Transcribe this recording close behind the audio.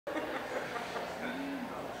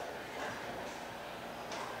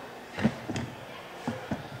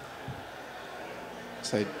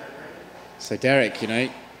So Derrick,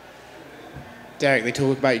 Derrick, they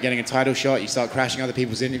talk about you getting a title shot. You start crashing other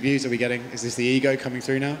people's interviews. Is this the ego coming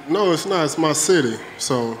through now? No, it's not. It's my city.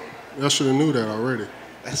 So y'all should have knew that already.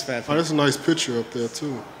 That's fair. Oh, that's a nice picture up there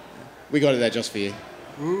too. We got it there just for you.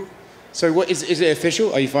 Mm-hmm. So what is it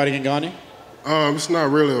official? Are you fighting Ngannou? It's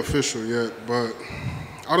not really official yet, but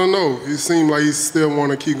I don't know. It seemed like he still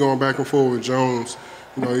want to keep going back and forth with Jones.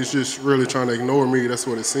 He's just really trying to ignore me. That's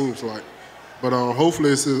what it seems like. But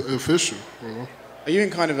hopefully it's official. Are you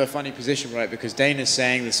in kind of a funny position, right? Because Dana's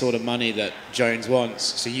saying the sort of money that Jones wants,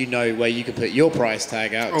 so you know where you can put your price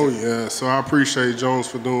tag out. Oh, yeah. So I appreciate Jones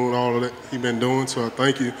for doing all of that he's been doing, so I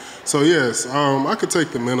thank you. So, yes, I could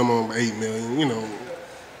take the minimum $8 million,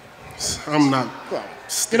 I'm not... Well,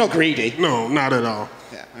 you're not greedy. No, not at all.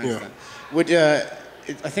 Yeah, I understand.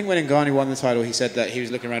 I think when Ngannou won the title, he said that he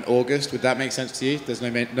was looking around August. Would that make sense to you? There's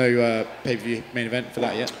no pay-per-view main event for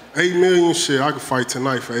that yet? $8 million, shit, I could fight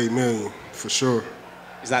tonight for $8 million. For sure.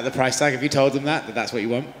 Is that the price tag? Have you told them that that's what you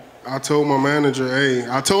want? I told my manager,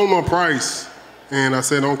 I told him my price, and I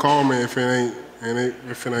said, don't call me if it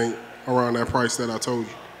ain't around that price that I told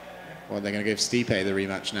you. Well, they're going to give Stipe the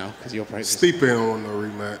rematch now because your price. Stipe don't want no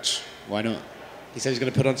rematch. Why not? He said he's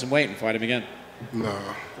going to put on some weight and fight him again. No,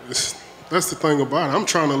 that's the thing about it. I'm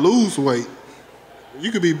trying to lose weight.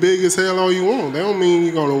 You could be big as hell all you want. That don't mean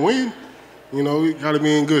you're going to win. You got to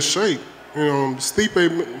be in good shape.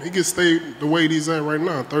 Stipe, he can stay the weight he's at right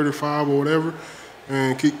now, 35 or whatever,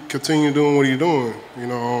 and continue doing what he's doing.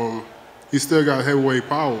 He still got heavyweight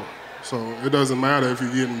power, so it doesn't matter if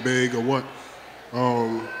you're getting big or what.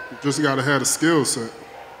 Just got to have the skill set.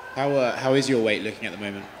 How is your weight looking at the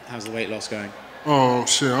moment? How's the weight loss going?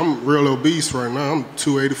 Shit, I'm real obese right now. I'm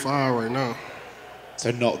 285 right now.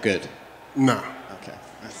 So not good? Nah. Okay.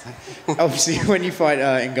 Obviously, when you fight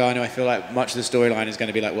Ngannou, I feel like much of the storyline is going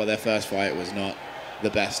to be like, well, their first fight was not the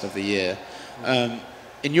best of the year.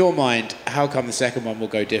 In your mind, how come the second one will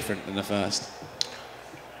go different than the first?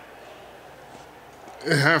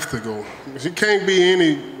 It have to go. It can't be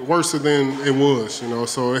any worse than it was,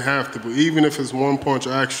 so it have to be. Even if it's one punch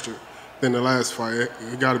extra than the last fight,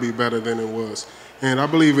 it got to be better than it was. And I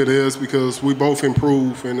believe it is because we both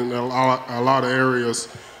improved in a lot of areas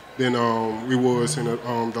than we was in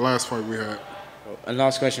the last fight we had. And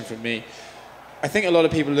last question from me. I think a lot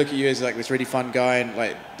of people look at you as like this really fun guy and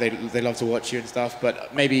like they love to watch you and stuff,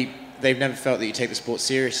 but maybe they've never felt that you take the sport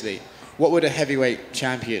seriously. What would a heavyweight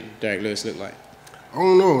champion, Derrick Lewis, look like? I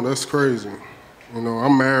don't know. That's crazy.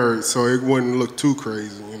 I'm married, so it wouldn't look too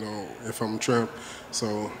crazy, if I'm champ.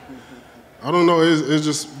 So I don't know. It'd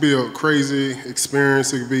just be a crazy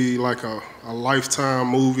experience. It could be like a lifetime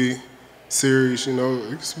movie series, It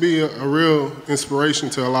could be a real inspiration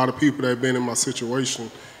to a lot of people that have been in my situation,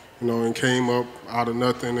 and came up out of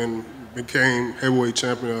nothing and became heavyweight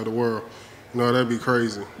champion of the world. That'd be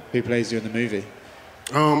crazy. Who plays you in the movie?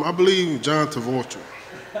 I believe John Travolta.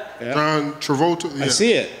 Yeah. John Travolta. Yeah. I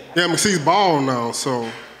see it. Yeah, because he's bald now, so,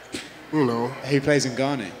 Who plays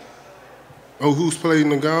Ngannou? Oh, who's played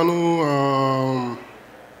Ngannou?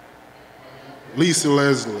 Lisa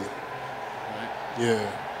Leslie. Right.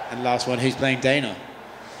 Yeah. And last one, who's playing Dana?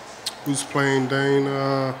 Who's playing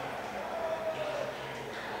Dana?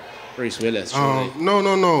 Bruce Willis, surely.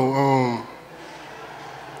 No.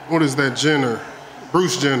 What is that, Jenner?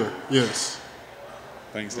 Bruce Jenner, yes.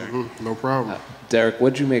 Thanks, Derrick. No problem. Derrick,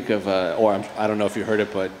 what did you make of, I don't know if you heard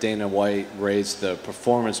it, but Dana White raised the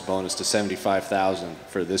performance bonus to $75,000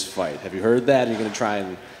 for this fight. Have you heard that? Are you going to try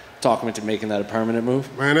and talk him into making that a permanent move?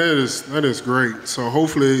 Man, that is great. So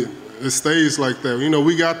hopefully it stays like that.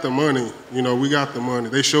 We got the money. We got the money.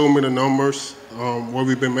 They showed me the numbers, what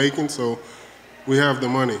we've been making, so we have the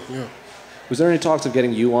money, yeah. Was there any talks of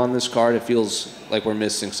getting you on this card? It feels like we're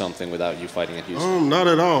missing something without you fighting at Houston. Not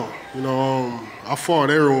at all. I fought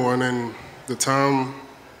everyone, and the time,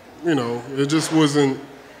 it just wasn't.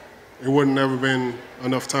 It wouldn't never been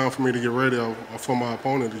enough time for me to get ready or for my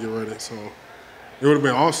opponent to get ready. So it would have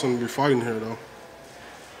been awesome to be fighting here, though.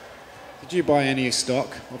 Did you buy any stock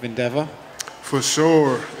of Endeavor? For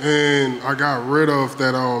sure, and I got rid of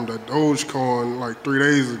that the Dogecoin like 3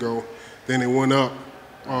 days ago. Then it went up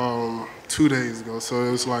 2 days ago. So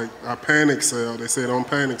it was like I panic sell. They said don't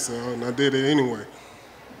panic sell, and I did it anyway.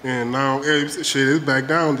 And now it's back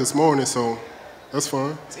down this morning, so that's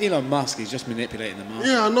fine. It's Elon Musk. He's just manipulating the market.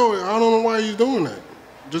 Yeah, I know. I don't know why you're doing that.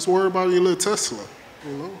 Just worry about your little Tesla.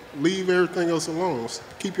 Leave everything else alone.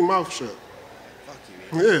 Keep your mouth shut. Fuck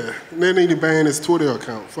you. Yeah, they need to ban his Twitter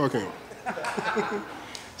account. Fuck him.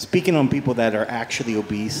 Speaking on people that are actually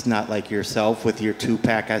obese, not like yourself, with your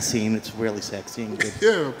two-pack I've seen, it's really sexy and good.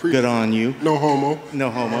 Yeah, good on you. No homo. No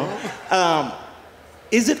homo.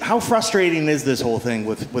 How frustrating is this whole thing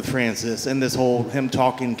with Francis and this whole him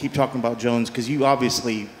keep talking about Jones? Because you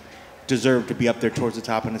obviously deserve to be up there towards the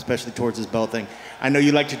top, and especially towards this belt thing. I know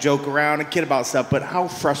you like to joke around and kid about stuff, but how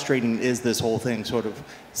frustrating is this whole thing, sort of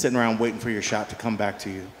sitting around waiting for your shot to come back to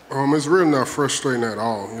you? It's really not frustrating at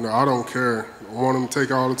all. I don't care. I want him to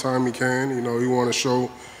take all the time he can. He want to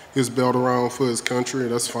show his belt around for his country.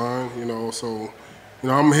 That's fine. So,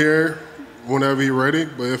 I'm here whenever he's ready.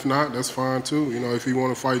 But if not, that's fine too. If he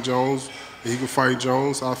want to fight Jones, he can fight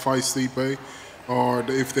Jones. I'll fight Stipe. Or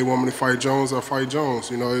if they want me to fight Jones, I'll fight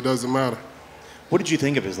Jones. It doesn't matter. What did you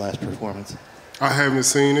think of his last performance? I haven't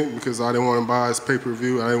seen it because I didn't want to buy his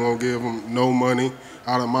pay-per-view. I didn't want to give him no money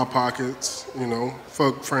out of my pockets.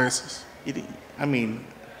 Fuck Francis. I mean,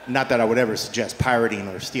 not that I would ever suggest pirating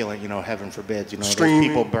or stealing. Heaven forbids. Those Streaming.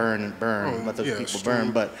 people burn and burn. Let those people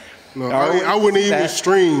streaming. burn. But no, I wouldn't even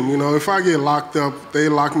stream. If I get locked up, they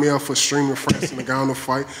lock me up for streaming Francis Ngannou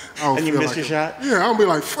fight. I and you missed your shot? Yeah, I'll be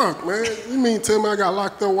like, fuck, man. You mean tell me I got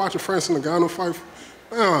locked up watching Francis Ngannou fight?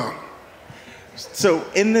 So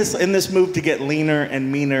in this move to get leaner and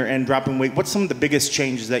meaner and dropping weight, what's some of the biggest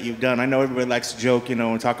changes that you've done? I know everybody likes to joke,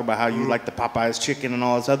 and talk about how you like the Popeyes chicken and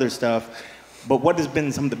all this other stuff. But what has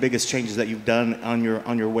been some of the biggest changes that you've done on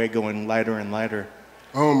your way going lighter and lighter?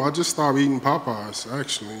 I just stopped eating Popeyes,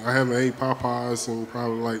 actually. I haven't ate Popeyes in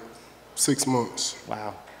probably like 6 months.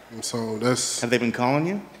 Wow. And so that's... Have they been calling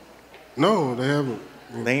you? No, they haven't.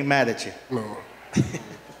 They ain't mad at you? No.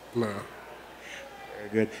 No. Very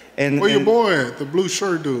good. And where your boy at, the blue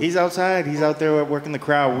shirt dude? He's outside. He's out there working the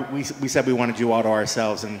crowd. We said we wanted you all to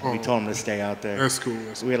ourselves, and we told him to stay out there. That's cool.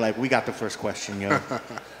 We were like, we got the first question, yo.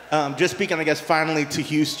 Just speaking, I guess, finally to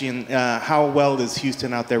Houston, how well is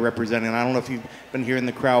Houston out there representing? I don't know if you've been here in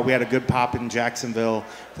the crowd. We had a good pop in Jacksonville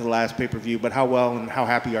for the last pay-per-view, but how well and how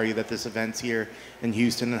happy are you that this event's here in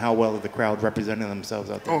Houston, and how well are the crowd representing themselves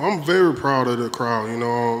out there? I'm very proud of the crowd.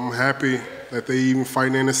 I'm happy that they even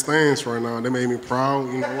fighting in the stands right now. They made me proud.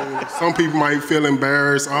 Some people might feel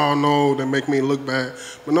embarrassed. Oh, no, they make me look bad.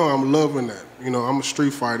 But no, I'm loving that. I'm a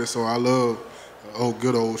street fighter, so I love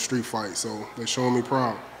good old street fight. So they're showing me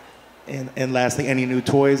proud. And lastly, any new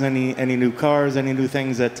toys, any new cars, any new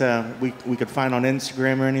things that we could find on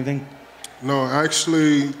Instagram or anything? No,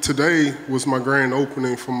 actually, today was my grand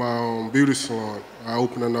opening for my beauty salon. I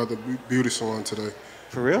opened another beauty salon today.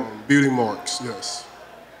 For real? Beauty Marks, yes.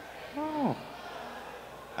 Oh,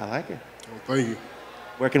 I like it. Oh, thank you.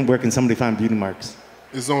 Where can somebody find Beauty Marks?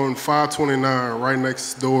 It's on 529, right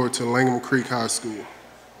next door to Langham Creek High School.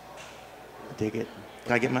 I dig it.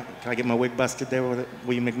 Can I get my wig busted there?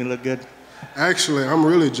 Will you make me look good? Actually, I'm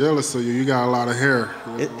really jealous of you. You got a lot of hair.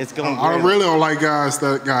 It's going I great. really don't like guys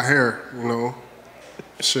that got hair,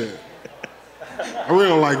 Shit. I really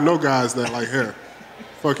don't like no guys that like hair.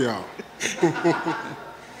 Fuck y'all.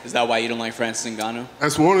 Is that why you don't like Francis Ngannou?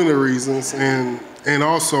 That's one of the reasons. And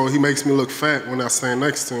also, he makes me look fat when I stand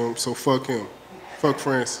next to him, so fuck him. Fuck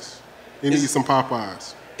Francis. He needs some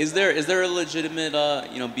Popeyes. Is there a legitimate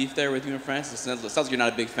beef there with you and Francis? It sounds like you're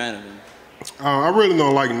not a big fan of him. I really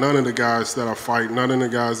don't like none of the guys that I fight, none of the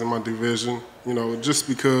guys in my division, just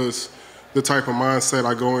because the type of mindset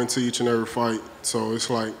I go into each and every fight. So it's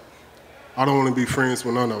like, I don't want to be friends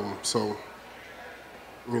with none of them. So,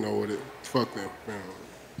 with it, fuck them.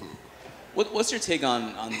 What's your take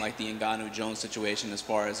on like the Ngannou-Jones situation as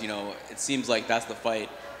far as, it seems like that's the fight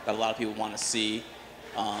that a lot of people want to see.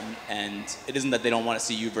 And it isn't that they don't want to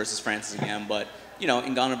see you versus Francis again, but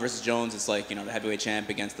Ngannou versus Jones, it's like the heavyweight champ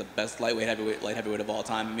against the best light heavyweight of all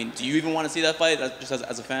time. I mean, do you even want to see that fight just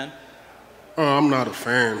as a fan? I'm not a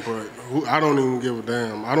fan, but I don't even give a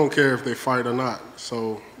damn. I don't care if they fight or not.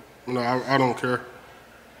 So, I don't care.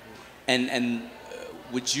 And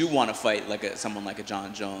would you want to fight someone like a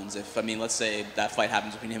John Jones? Let's say that fight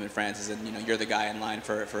happens between him and Francis, and you're the guy in line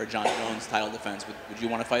for a John Jones title defense. Would you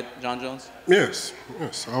want to fight John Jones? Yes,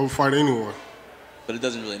 I would fight anyone. But it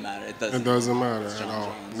doesn't really matter. It doesn't matter at all.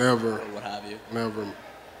 Jones Never. Or what have you. Never.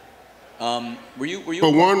 Were you?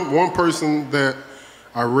 But one person that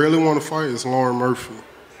I really want to fight is Lauren Murphy.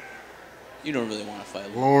 You don't really want to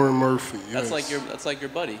fight Lauren Murphy. Yes. That's like your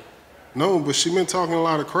buddy. No, but she been talking a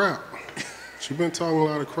lot of crap. She been talking a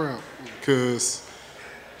lot of crap because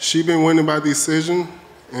she been winning by decision,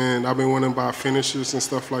 and I've been winning by finishes and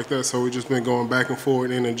stuff like that. So we just been going back and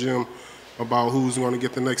forth in the gym about who's going to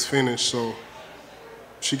get the next finish. So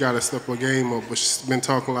she got to step her game up, but she's been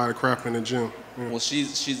talking a lot of crap in the gym. Yeah. Well,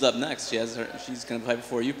 she's up next. She's going to fight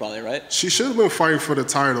before you probably, right? She should have been fighting for the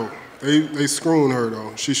title. They screwing her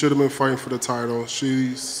though. She should have been fighting for the title.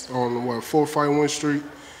 She's on 4-fight win streak,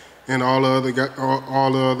 and all the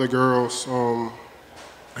other girls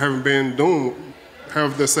haven't been doing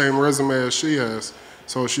have the same resume as she has,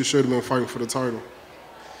 so she should have been fighting for the title.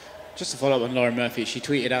 Just to follow up on Lauren Murphy, she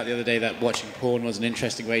tweeted out the other day that watching porn was an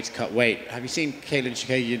interesting way to cut weight. Have you seen Caitlyn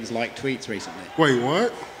Chikagian's like tweets recently? Wait,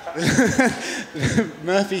 what?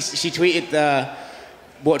 Murphy, she tweeted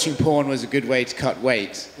watching porn was a good way to cut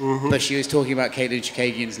weight, but she was talking about Caitlyn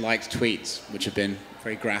Chikagian's liked tweets, which have been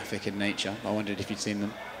very graphic in nature. I wondered if you'd seen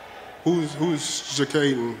them. Who's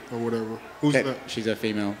Jakaden or whatever? Who's that? She's a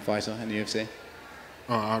female fighter in the UFC.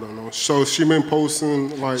 Oh, I don't know. So she been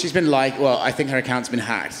posting like. She's been well, I think her account's been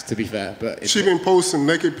hacked, to be fair, but. She been posting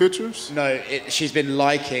naked pictures? No, she's been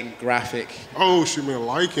liking graphic. Oh, she been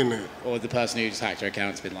liking it. Or the person who's hacked her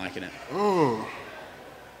account's been liking it. Oh.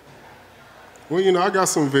 Well, you know, I got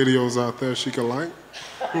some videos out there she could like.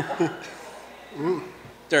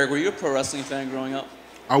 Derrick, were you a pro wrestling fan growing up?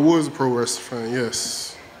 I was a pro wrestling fan,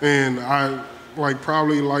 yes. And I,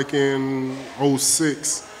 probably in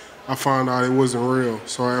 06, I found out it wasn't real.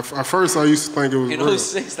 So at first I used to think it was real. In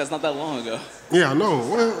 06, that's not that long ago. Yeah, I know.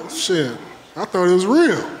 Well, shit. I thought it was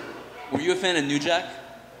real. Were you a fan of New Jack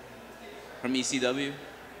from ECW?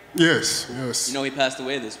 Yes, yes. You know he passed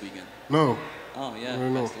away this weekend. No. Oh yeah, I he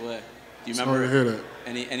know. passed away. Do you Sorry remember to hear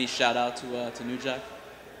that. any shout out to New Jack?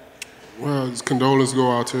 Well, his condolences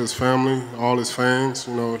go out to his family, all his fans.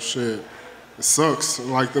 You know, shit. It sucks.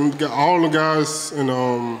 Like all the guys in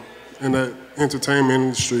that entertainment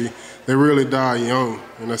industry, they really die young,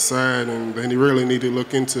 and that's sad. And they really need to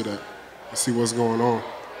look into that and see what's going on.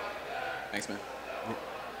 Thanks, man.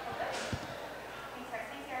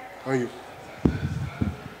 Thank you.